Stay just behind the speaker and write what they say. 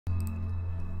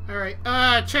Alright,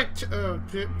 check.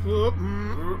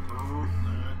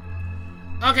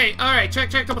 Okay, alright,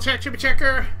 check, double check, triple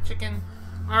checker. Chicken.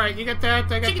 Alright, you got that,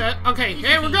 I got that. Okay,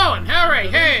 hey, we're going. Alright,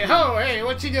 hey, hey,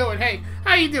 what you doing? Hey,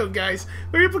 how you doing, guys?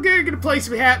 We're gonna play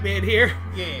some Hatman here.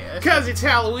 Yeah. Because it's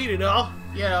Halloween and all.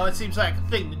 You know, it seems like a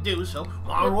thing to do, so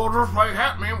we'll just play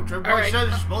Hatman, which everybody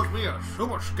says is supposed to be a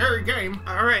super scary game.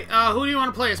 Alright, who do you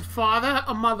want to play as? Father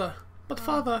or mother? But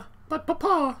father. But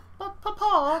papa. But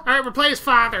papa. Alright, we're playing as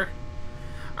father.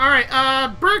 Alright,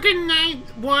 Bergen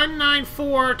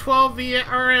 194 12 via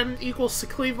RM equals to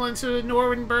Cleveland, so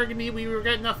Northern Burgundy, we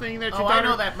regret nothing. That's your daughter. I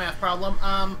know that math problem.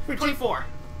 24.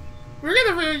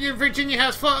 Virginia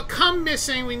has come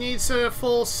missing. We need to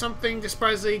full something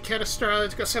surprisingly catastrophic.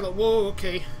 Let's go settle. Whoa,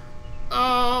 okay.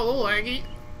 Oh, a little laggy.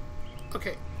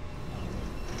 Okay.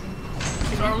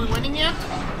 So are we winning yet?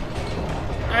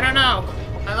 I don't know.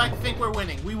 I like to think we're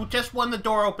winning. We just won the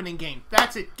door opening game.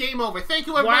 That's it. Game over. Thank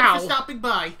you everybody for stopping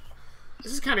by.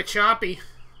 This is kind of choppy.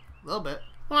 A little bit.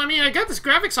 Well, I mean, I got this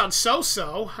graphics on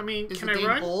so-so. I mean, is can the I game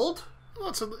run? Old?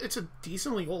 Well, it's a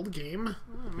decently old game.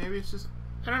 Maybe it's just...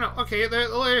 I don't know. Okay,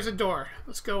 there's a door.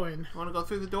 Let's go in. Want to go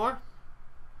through the door?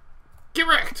 Get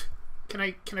wrecked. Can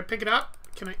I pick it up?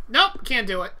 Can I? Nope, can't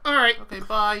do it. All right. Okay,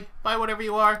 bye. Bye, whatever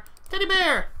you are. Teddy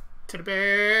bear. Teddy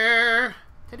bear.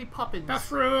 Teddy Poppins.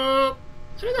 Bathroom.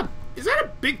 Is that a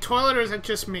big toilet or is that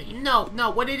just me? No.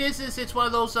 What it is it's one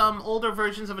of those older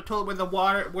versions of a toilet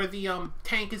where the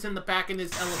tank is in the back and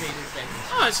is elevated thing.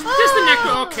 Oh, it's just the neck.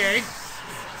 Okay.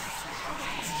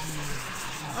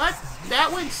 What?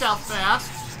 That went south fast.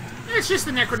 It's just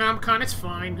the Necronomicon. It's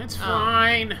fine. It's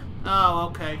fine. Oh,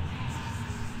 okay.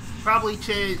 Probably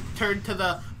turned to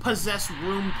the possess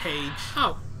room page.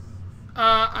 Oh.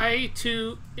 I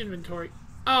to inventory.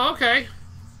 Oh, okay.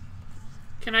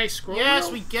 Can I scroll? Yes,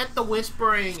 we get the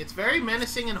whispering. It's very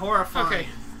menacing and horrifying. Okay.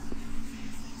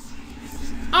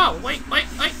 Oh, wait.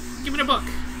 Give me the book.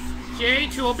 J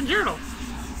to open journal.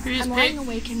 I'm lying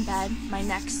awake in bed, my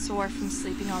neck sore from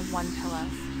sleeping on one pillow.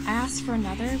 I asked for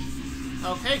another.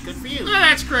 Okay, good for you. Oh,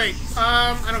 that's great.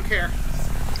 I don't care.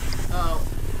 Oh.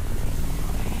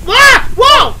 Ah!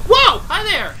 Whoa! Hi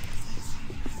there!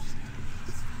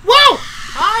 Whoa!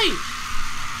 Hi!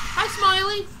 Hi,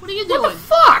 Smiley! What are you doing? What the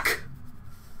fuck?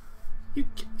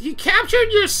 You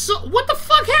captured your soul. What the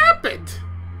fuck happened?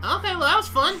 Okay, well that was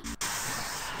fun.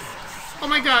 Oh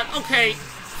my god, okay.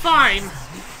 Fine.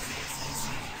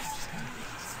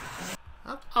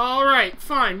 Oh. Alright,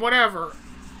 fine, whatever.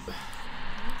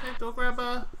 Okay, go grab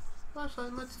a flashlight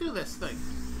and let's do this thing.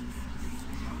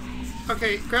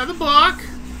 Okay, grab the block.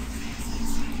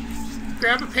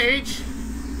 Grab a page.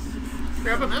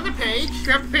 Grab another page.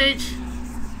 Grab a page.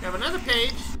 Grab another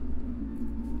page.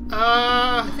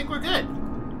 I think we're good.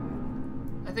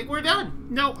 I think we're done.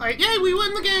 No, Yay, we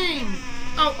won the game!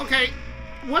 Oh, okay.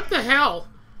 What the hell?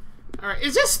 Alright,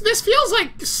 this feels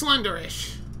like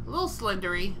Slender-ish. A little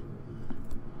slendery.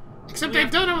 Except I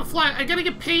don't have a flat. I gotta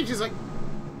get pages like...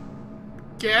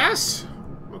 Guess?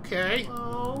 Okay.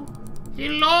 Hello?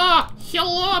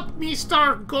 Hello,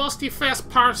 Mr. Ghosty Face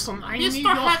Person.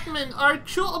 Mr. Hatman,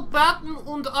 aren't you a Batman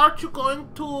and aren't you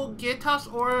going to get us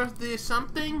or the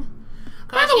something?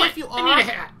 By the way, if you I need a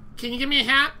hat. Can you give me a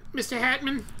hat, Mr.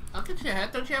 Hatman? I'll get you a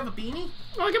hat. Don't you have a beanie?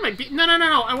 Oh, I got my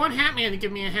No. I want Hatman to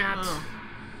give me a hat.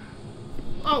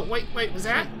 Oh, wait, was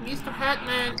that? Mr.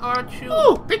 Hatman, aren't you...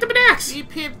 Oh, picked up an axe! We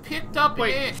picked up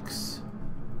an axe.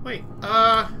 Wait,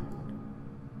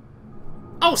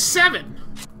 Oh, 7!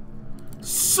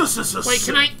 Wait,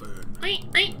 can I...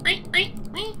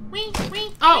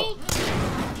 Oh!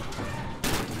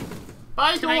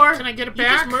 By door! Can I get it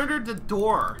back? You just murdered the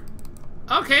door.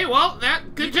 Okay, well,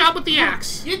 good job with the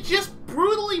axe. You just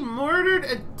brutally murdered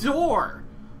a door.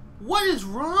 What is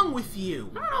wrong with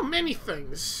you? I don't know, many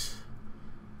things.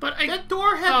 But that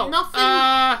door had nothing...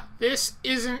 this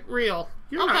isn't real.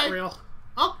 You're not real.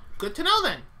 Oh, good to know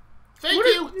then. Thank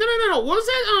you. No. What was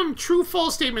that true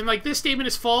false statement? Like this statement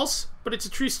is false, but it's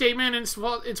a true statement and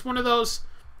it's one of those.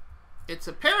 It's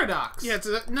a paradox. Yeah,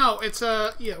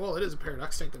 yeah, well, it is a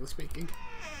paradox technically speaking.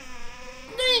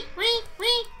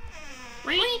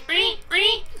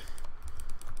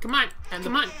 Come on. And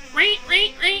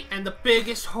the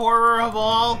biggest horror of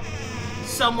all,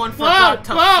 someone forgot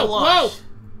to flush. Whoa.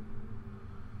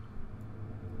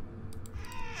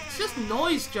 It's just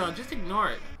noise, John. Just ignore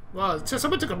it. Wow,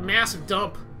 someone took a massive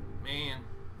dump. Man.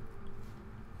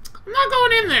 I'm not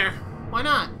going in there. Why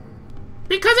not?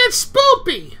 Because it's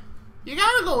spoopy. You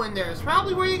gotta go in there. It's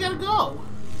probably where you gotta go.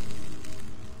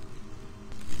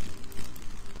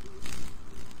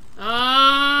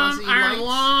 Iron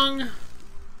Long.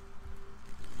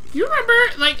 You remember,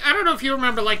 like, I don't know if you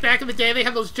remember, like, back in the day, they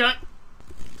had those giant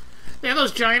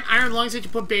iron lungs that you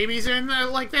put babies in,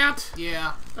 like that?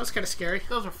 Yeah. That was kind of scary.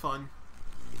 Those are fun.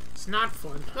 It's not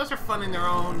fun. Those are fun in their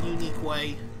own unique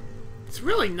way. It's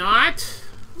really not.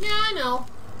 Yeah, I know.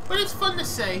 But it's fun to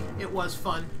say. It was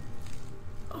fun.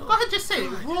 Go ahead, just say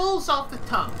it. It rolls off the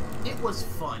tongue. It was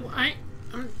fun.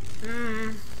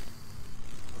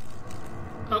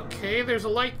 Okay, there's a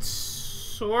light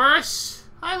source.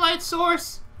 Hi, light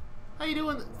source. How you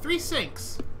doing? 3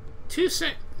 sinks. 2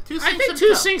 sinks. I think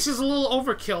 2 sinks is a little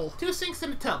overkill. 2 sinks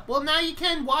in a tub. Well, now you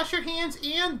can wash your hands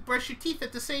and brush your teeth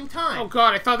at the same time. Oh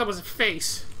god, I thought that was a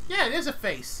face. Yeah, it is a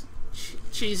face.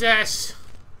 Jesus.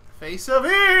 Face of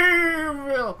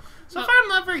evil. So far, I'm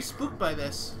not very spooked by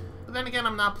this. But then again,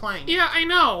 I'm not playing. Yeah, I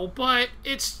know, but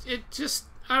it just,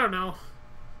 I don't know.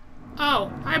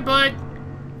 Oh, hi, bud.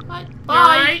 Hi.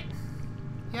 Bye.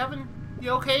 Bye.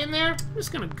 You okay in there? I'm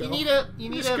just gonna go. You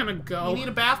need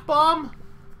a bath bomb?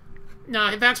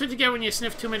 No, that's what you get when you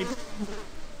sniff too many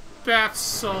bath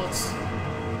salts.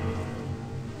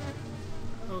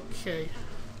 Okay.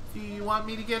 Do you want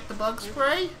me to get the bug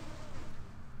spray?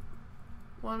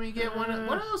 Want me to get what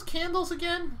are those candles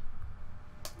again?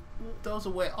 Those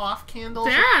off candles?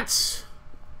 That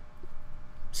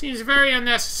seems very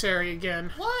unnecessary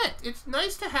again. What? It's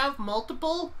nice to have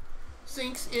multiple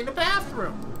sinks in a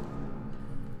bathroom.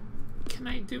 Can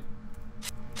I do...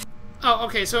 Oh,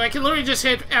 okay, so I can literally just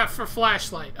hit F for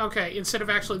flashlight. Okay, instead of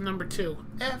actually number 2.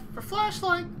 F for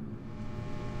flashlight.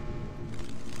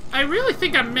 I really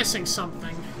think I'm missing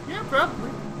something. Yeah,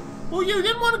 probably. Well, you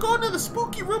didn't want to go into the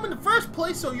spooky room in the first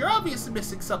place, so you're obviously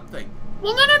missing something.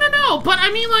 Well, no, but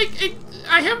I mean, like,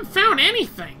 I haven't found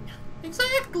anything.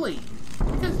 Exactly.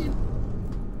 Because you...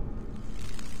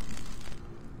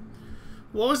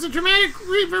 What was the dramatic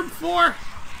reverb for?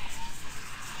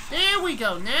 There we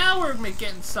go. Now we're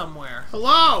getting somewhere.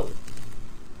 Hello?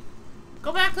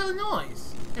 Go back to the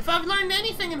noise. If I've learned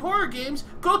anything in horror games,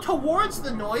 go towards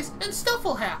the noise and stuff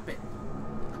will happen.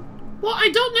 Well, I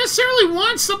don't necessarily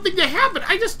want something to happen.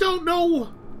 I just don't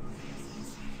know.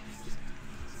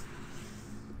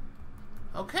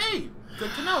 Okay.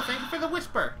 Good to know. Thank you for the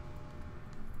whisper.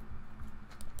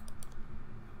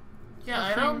 Yeah,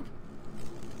 I don't...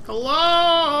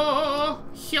 Hello?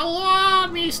 Hello,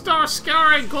 Mr.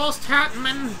 Scary Ghost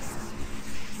Hatman.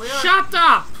 Shut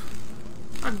up!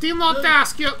 I did not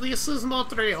ask you. This is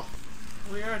not real.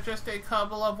 We are just a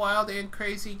couple of wild and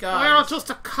crazy guys. We are just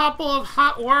a couple of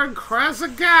hot word crazy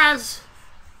guys.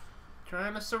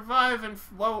 Trying to survive and...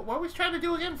 What were we trying to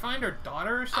do again? Find our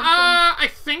daughter or something? I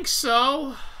think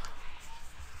so.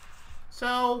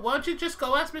 So, why don't you just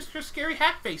go ask Mr. Scary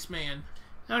Hat Face Man?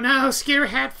 Oh no, Scary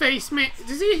Hat Face Man.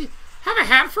 Does he have a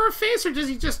hat for a face, or does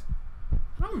he just...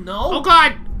 I don't know. Oh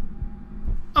god!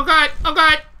 Oh god! Oh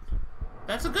god!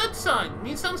 That's a good sign. It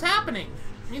means something's happening.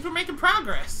 It means we're making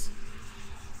progress.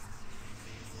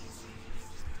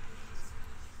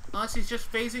 Unless he's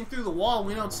just phasing through the wall and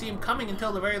we don't see him coming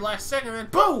until the very last second, and then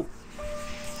BOOM!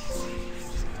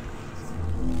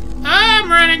 I'm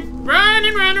running!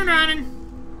 Running!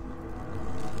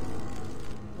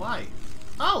 Why?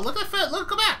 Oh, look at it! Look,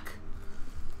 go back!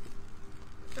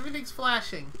 Everything's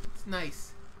flashing. It's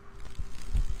nice.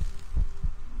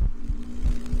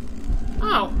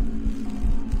 Oh.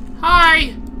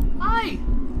 Hi! Hi!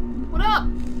 What up?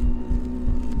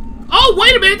 Oh,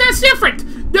 wait a minute, that's different!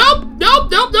 Nope!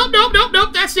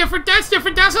 That's different.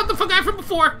 That's not the guy from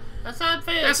before. That's not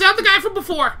fair. That's not the guy from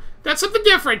before. That's something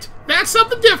different.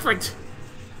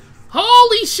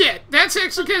 Holy shit! That's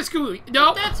actually kind of screwy.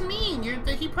 Nope. That's mean.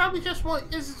 He probably just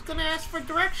is gonna ask for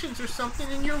directions or something,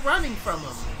 and you're running from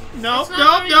him. Nope. Nope.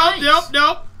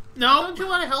 Don't you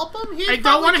want to help him? I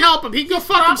don't want to help him. He can go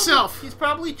fuck himself. He's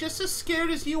probably just as scared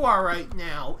as you are right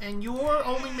now, and you're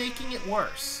only making it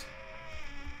worse.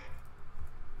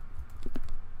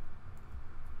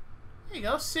 There you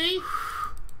go, see?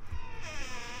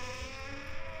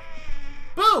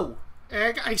 Boo!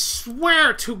 Egg, I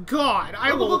swear to God,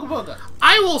 I Booga.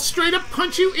 will straight up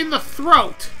punch you in the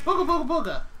throat.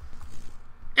 Booga.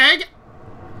 Egg,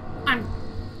 I'm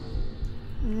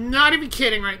not even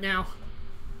kidding right now.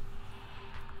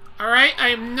 Alright, I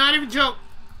am not even joking.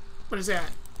 What is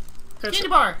that? That's candy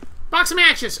bar. Box of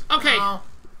matches. Okay. Oh,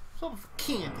 something for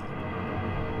candy.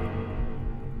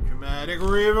 Dramatic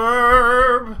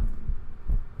reverb.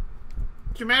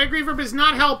 Dramatic reverb is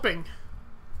not helping.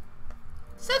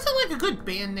 Does that sound like a good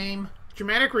band name?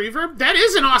 Dramatic reverb? That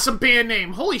is an awesome band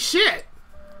name. Holy shit.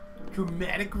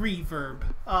 Dramatic reverb.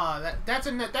 That's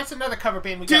another cover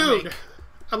band we gotta make. Dude,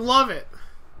 I love it.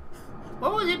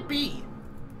 What would it be?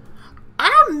 I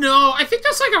don't know. I think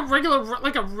that's like a regular,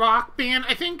 like a rock band.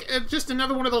 I think just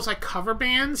another one of those like cover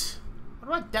bands. What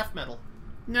about death metal?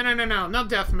 No, no, no, no. No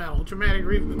death metal. Dramatic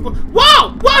Whoa!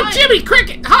 Whoa! Hi. Jimmy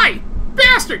Cricket! Hi!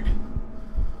 Bastard!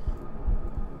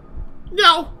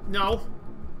 No! No.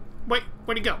 Wait,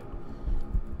 where'd he go?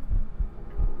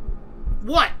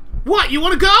 What? What? You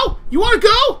wanna go? You wanna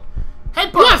go?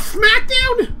 Headbutt! What?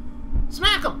 Smackdown?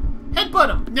 Smack him! Headbutt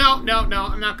him! No, no, no.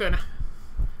 I'm not gonna.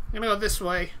 I'm gonna go this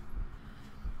way.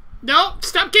 No!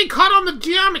 Stop getting caught on the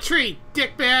geometry,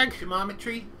 dickbag!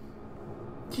 Geometry?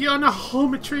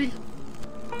 Geometry.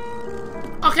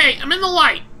 Okay, I'm in the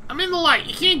light. I'm in the light.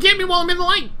 You can't get me while I'm in the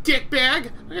light,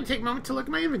 dickbag. I'm gonna take a moment to look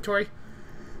at my inventory.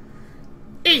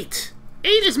 8. 8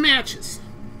 is matches.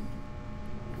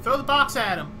 Throw the box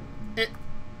at him.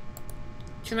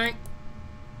 Can I?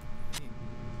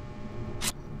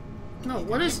 No,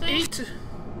 what is 8?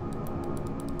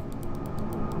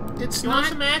 It's you not. Want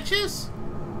some matches?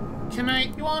 Can I?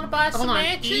 You want to buy some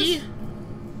matches? E?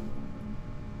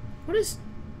 What is?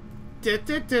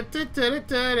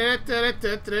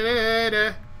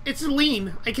 It's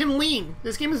lean. I can lean.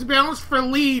 This game is balanced for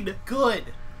lean.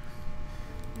 Good.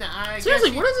 Nah,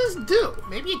 Seriously, what does this do?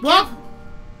 Maybe you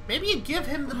maybe you give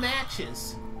him the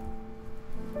matches.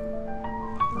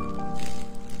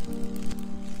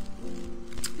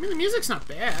 I mean, the music's not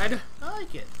bad. I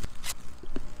like it.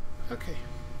 Okay,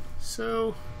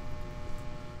 so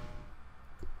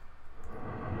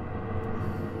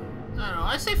I don't know.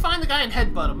 I say find the guy and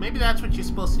headbutt him. Maybe that's what you're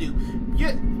supposed to do.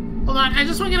 Hold on, I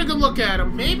just want to get a good look at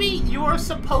him. Maybe you're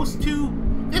supposed to.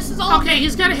 This is all. Okay,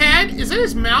 he's got a head. Is it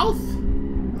his mouth?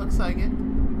 Looks like it.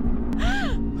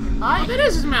 Hi. Oh, that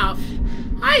is his mouth.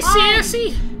 Hi,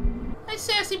 Sassy. Hi,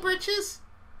 Sassy Britches.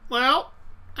 Well,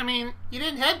 I mean, you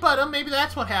didn't headbutt him. Maybe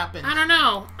that's what happened. I don't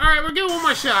know. All right, we're doing one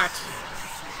more shot.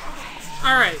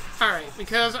 All right,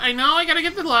 because I know I gotta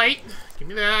get the light. Give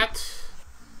me that.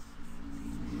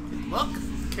 Look.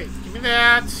 Okay, give me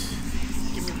that.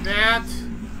 Give me that.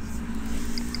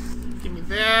 Give me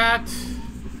that.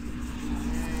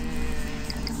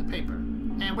 And the paper.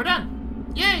 And we're done.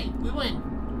 Yay, we win.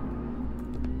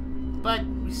 But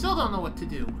we still don't know what to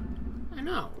do. I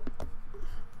know.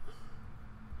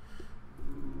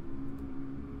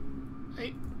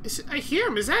 I hear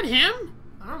him. Is that him?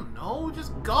 I don't know.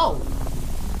 Just go.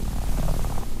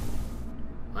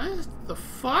 What the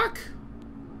fuck?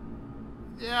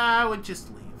 Yeah, I would just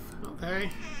leave.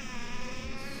 Okay.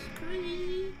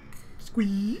 Squeak.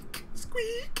 Squeak.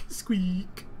 Squeak.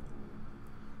 Squeak.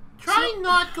 Try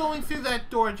not going through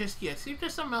that door just yet. See if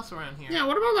there's something else around here. Yeah,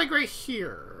 what about like right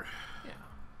here?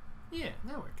 Yeah,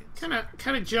 now we're good.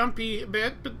 Kind of jumpy a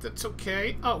bit, but that's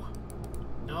okay. Oh.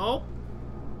 Nope.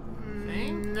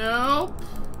 Thing? Nope.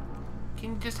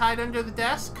 Can you just hide under the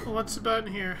desk? What's the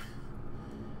button here?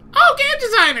 Oh, game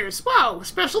designers! Wow,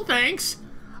 special thanks.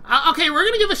 Okay, we're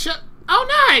gonna give a shot.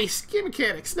 Oh, nice! Game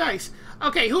mechanics, nice.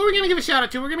 Okay, who are we gonna give a shout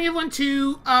out to? We're gonna give one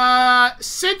to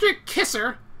Cedric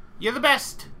Kisser. You're the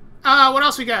best. What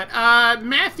else we got?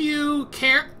 Matthew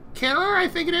Keller, I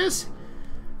think it is.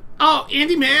 Oh,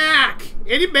 Andy Mack!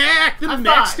 Andy Mack, the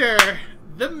Maxter!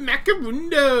 The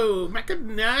Macarundo!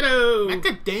 Macadonado!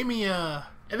 Macadamia!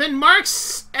 And then Mark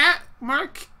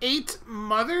 8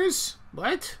 Mothers?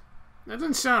 What? That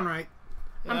doesn't sound right.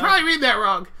 Yeah. I'm probably reading that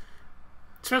wrong.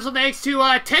 Special thanks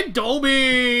to Ted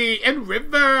Dolby and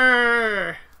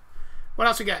River. What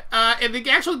else we got? And the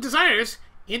actual designers,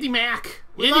 Andy Mack.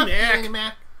 Andy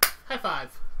Mack. High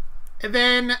five. And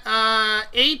then 8, I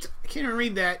can't even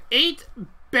read that. 8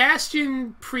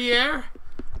 Bastion Priere.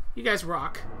 You guys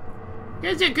rock. You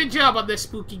guys did a good job on this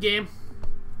spooky game.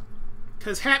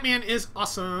 Because Hatman is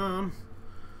awesome.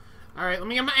 Alright, let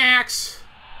me get my axe.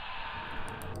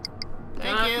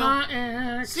 Thank you. My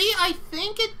axe. See, I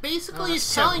think it basically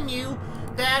is telling you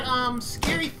that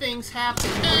scary things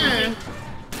happen.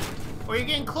 Or you're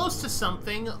getting close to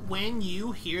something when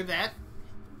you hear that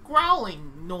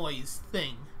growling noise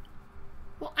thing.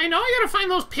 Well, I know I gotta find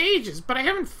those pages, but I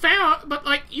haven't found... But,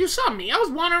 like, you saw me. I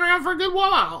was wandering around for a good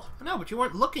while. I know, but you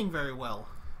weren't looking very well.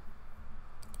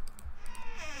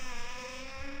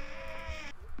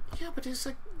 Yeah, but it's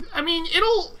like... I mean,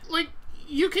 it'll, like...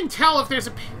 You can tell if there's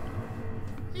a...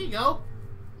 There you go.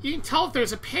 You can tell if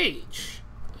there's a page.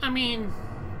 I mean...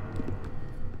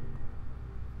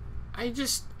 I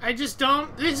just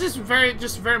don't... This is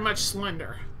just very much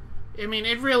Slender. I mean,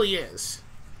 it really is.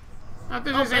 Not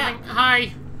that there's anything...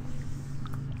 Hi.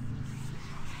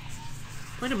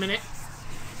 Wait a minute.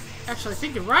 Actually, I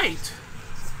think you're right.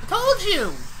 I told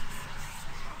you!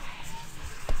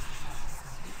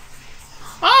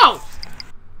 Oh!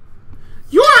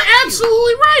 You are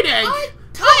absolutely right, Egg!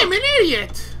 I am an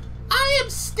idiot! I I am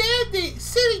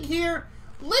sitting here,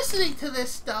 listening to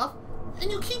this stuff, and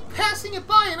you keep passing it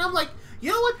by, and I'm like,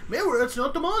 you know what? Maybe that's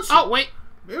not the monster. Oh, wait.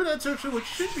 Maybe that's actually what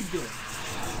you should be doing.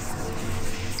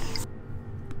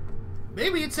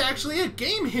 Maybe it's actually a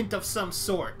game hint of some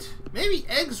sort. Maybe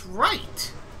Egg's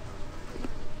right.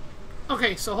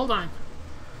 Okay, so hold on.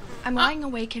 I'm lying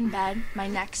awake in bed, my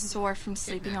neck sore from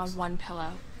sleeping on one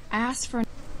pillow. I asked for...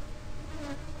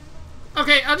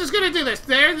 Okay, I'm just gonna do this.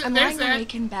 There's I'm lying that.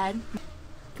 awake in bed.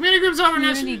 Community group's over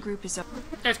now. Community group is over.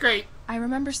 That's great. I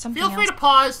remember something Feel free else. to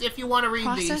pause if you want to read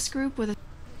Process these. group with a...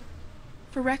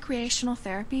 For recreational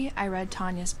therapy, I read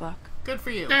Tanya's book. Good for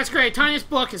you. That's great. Tanya's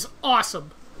book is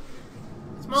awesome.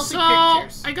 It's mostly So,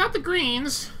 pictures. I got the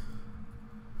greens.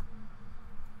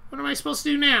 What am I supposed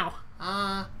to do now?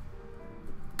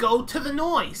 Go to the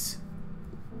noise.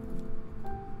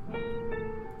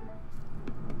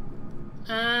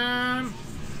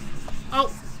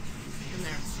 Oh. In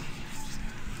there.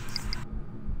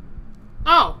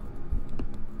 Oh.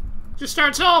 Just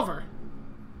starts over.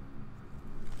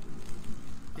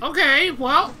 Okay,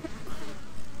 well.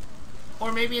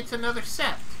 Or maybe it's another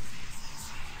set.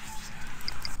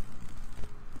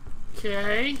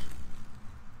 Okay.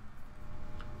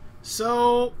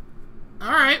 So,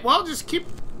 alright, well, just keep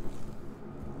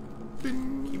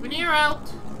an ear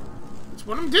out. That's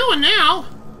what I'm doing now.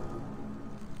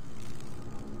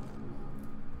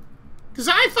 Because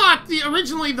I thought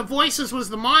originally the voices was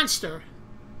the monster.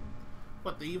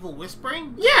 What, the evil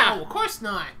whispering? Yeah. No, of course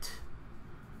not.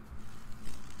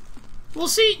 Well,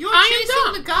 see, You were I chasing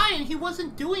am the dumb. guy and he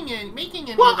wasn't doing any, making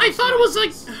any Well, of I those thought it was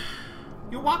noises. like...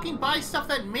 You're walking by stuff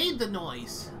that made the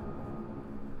noise.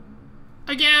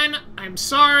 Again, I'm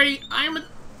sorry. I'm a...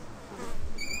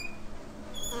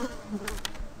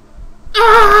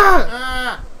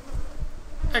 Ah!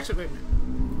 Actually, wait a minute.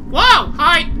 Whoa!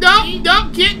 Hi! Nope!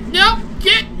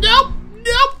 Nope!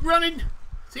 Nope! Running!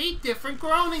 See? Different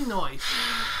groaning noise.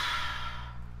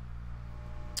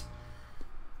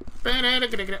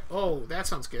 Oh, that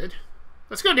sounds good.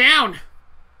 Let's go down!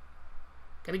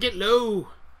 Gotta get low.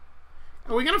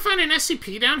 Are we gonna find an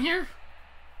SCP down here?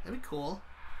 That'd be cool.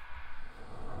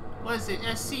 What is it?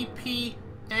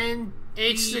 SCP-N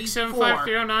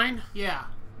 8675309? Yeah.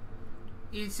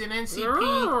 It's an NCP.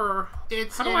 Urgh.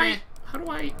 It's How do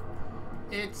I...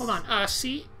 It's Hold on.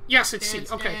 C? Yes, it's C.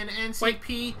 It's Okay. an NCP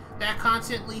Wait. that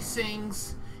constantly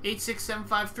sings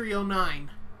 8675309.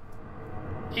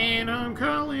 And I'm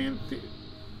calling...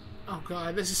 Oh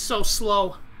god, this is so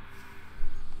slow.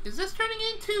 Is this turning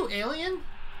into Alien?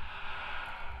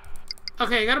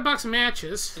 Okay, I got a box of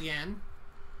matches. Again.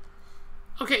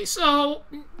 Okay, so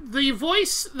the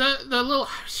voice, the little...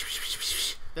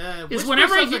 The Is whispers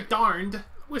whenever I of the hear- darned.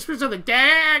 Whispers of the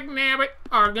dagnabbit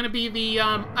are gonna be the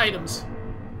items.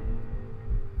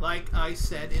 Like I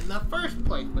said in the first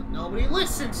place, but nobody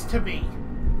listens to me.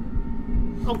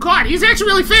 Oh god, he's actually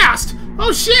really fast!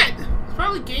 Oh shit! It's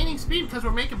probably gaining speed because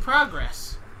we're making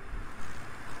progress.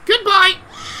 Goodbye!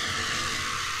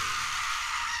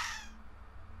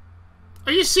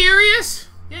 Are you serious?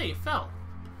 Yeah, you fell.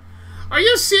 Are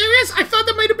you serious? I thought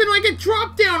that might have been like a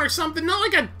drop down or something, not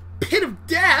like a pit of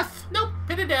death. Nope,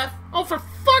 pit of death. Oh, for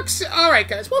fuck's sake. Alright,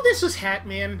 guys. Well, this was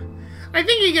Hatman. I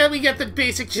think we get the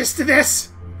basic gist of this.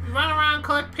 You run around,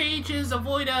 collect pages,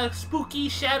 avoid a spooky,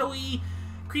 shadowy,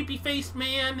 creepy-faced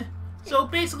man. So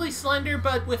basically Slender,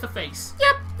 but with a face.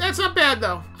 Yep, that's not bad,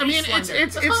 though. I mean,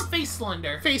 It's called Face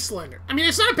Slender. Face Slender. I mean,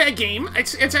 it's not a bad game.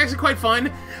 It's actually quite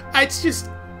fun. It's just...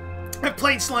 I've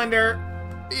played Slender.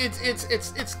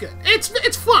 It's good.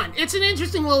 It's fun. It's an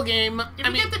interesting little game. If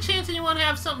you get the chance and you want to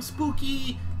have something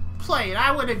spooky, play it.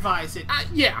 I would advise it.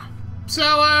 Yeah. So,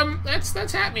 that's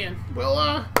Hatman.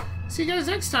 We'll, see you guys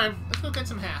next time. Let's go get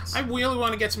some hats. I really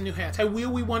want to get some new hats. I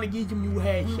really want to get some new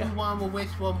hats.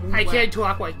 I I can't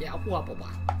talk right now. Wobble, wobble.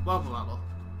 Wobble, wobble.